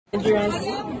Nigerians,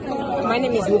 my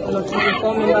name is Wokuloki, a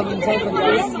core member of the for the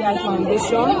OCI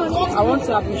Foundation. I want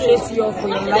to appreciate you all for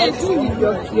your likes,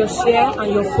 your share,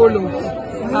 and your follow.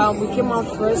 We came out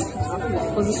first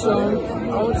position.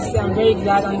 I want to say I'm very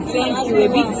glad and thank you, a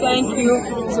big thank you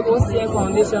to OCI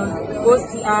Foundation.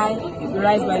 OCI,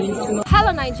 Rise by Lifting.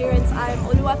 Hello Nigerians, I am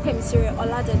Oluwapemisiri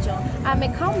Oladejo. I'm a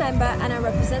CAM member and I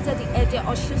represented the Ede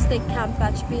Osun State Camp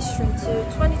Batch B Stream 2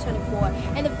 2024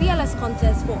 in the VLS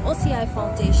contest for OCI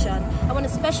Foundation. I want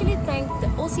to especially thank the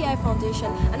OCI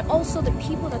Foundation and also the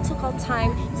people that took out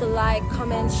time to like,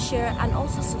 comment, share and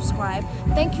also subscribe.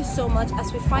 Thank you so much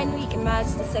as we finally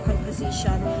emerged the second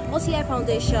position. OCI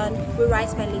Foundation, we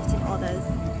rise by lifting others.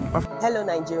 Hello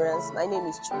Nigerians, my name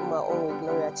is Chuma Onwe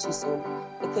Gloria Chisom,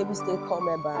 a KB State Core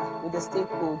member with the state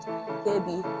code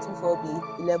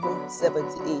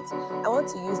KB24B1178. I want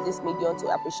to use this medium to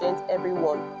appreciate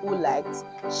everyone who liked,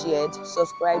 shared,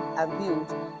 subscribed and viewed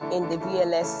in the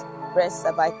VLS Breast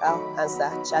Cervical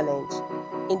Cancer Challenge.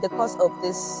 In the course of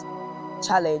this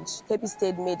challenge, KB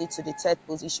State made it to the third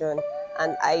position,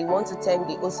 and I want to thank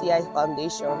the OCI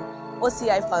Foundation.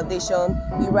 OCI Foundation,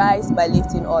 we rise by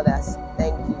lifting others.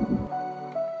 Thank you.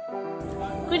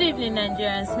 Good evening,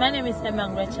 Nigerians. My name is Emma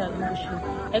Rachel Mbushu,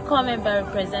 a core member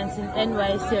representing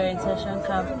NYSC Orientation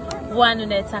Camp 1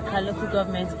 Unetaka local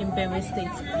government in Benue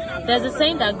State. There's a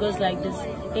saying that goes like this: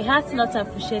 a heart not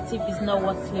appreciative is not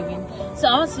worth living. So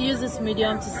I want to use this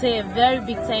medium to say a very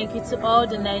big thank you to all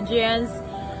the Nigerians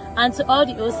and to all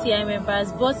the OCI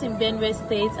members, both in Benue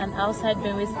State and outside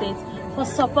Benue State, for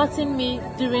supporting me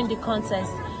during the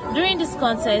contest. During this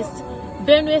contest,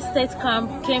 Benue State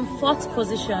Camp came 4th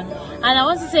position, and I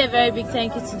want to say a very big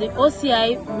thank you to the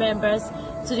OCI members,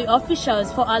 to the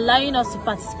officials for allowing us to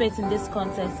participate in this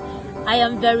contest. I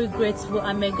am very grateful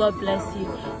and may God bless you.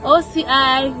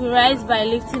 OCI, we rise by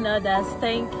lifting others.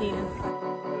 Thank you.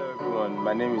 Hello everyone,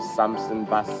 my name is Samson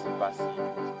Basi,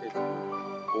 State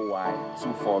OY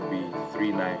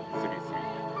 24B3933.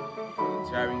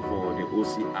 Volunteering for the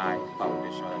OCI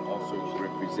Foundation and also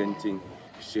representing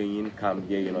Sheyin Camp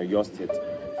here in Oyo State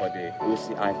for the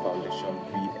OCI Foundation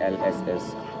VLS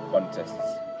contests.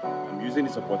 I'm using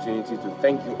this opportunity to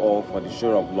thank you all for the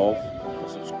show of love, for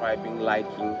subscribing,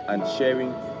 liking and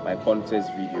sharing my contest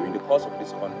video. In the course of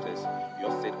this contest,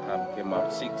 your state camp came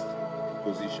out 6th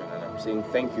position, and I'm saying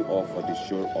thank you all for the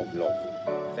show of love.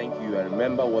 Thank you, and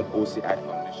remember what OCI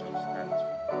Foundation stands for.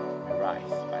 We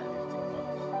rise by lifting others.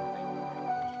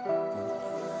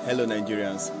 Hello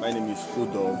Nigerians, my name is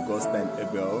Udo Augustine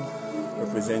Ebel,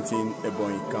 representing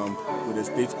Ebonyi Camp with the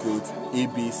state code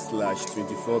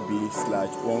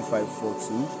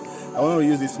AB/24B/1542. I want to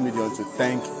use this medium to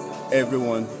thank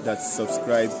everyone that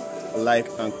subscribed, like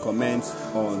and comment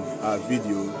on our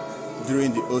video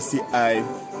during the OCI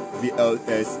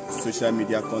VLS social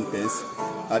media contest.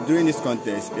 During this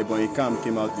contest, Ebonyi Camp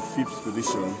came out the 5th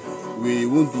position. We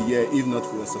won't be here if not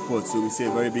for your support, so we say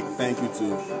a very big thank you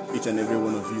to each and every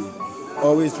one of you.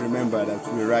 Always remember that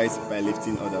we rise by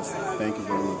lifting others. Thank you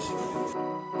very much.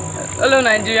 Hello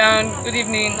Nigerian, good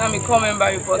evening. I'm a core member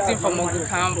reporting from Ogun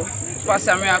Camp, First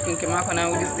Samuel Kinkemakona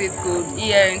with the state code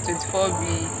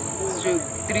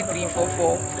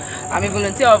EN24B/3344. I'm a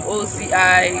volunteer of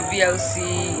OCI VLC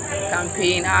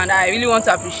campaign, and I really want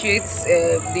to appreciate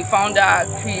the founder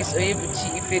Chris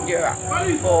Oyebuchi Ifedera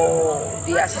for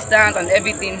the assistance and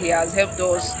everything he has helped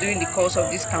us during the course of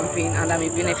this campaign, and I'm a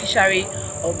beneficiary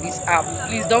of this app.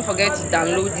 Please don't forget to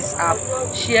download this app,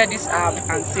 share this app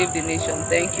and save the nation.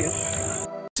 Thank you.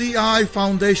 OCI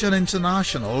Foundation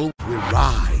International, we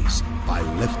rise by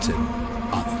lifting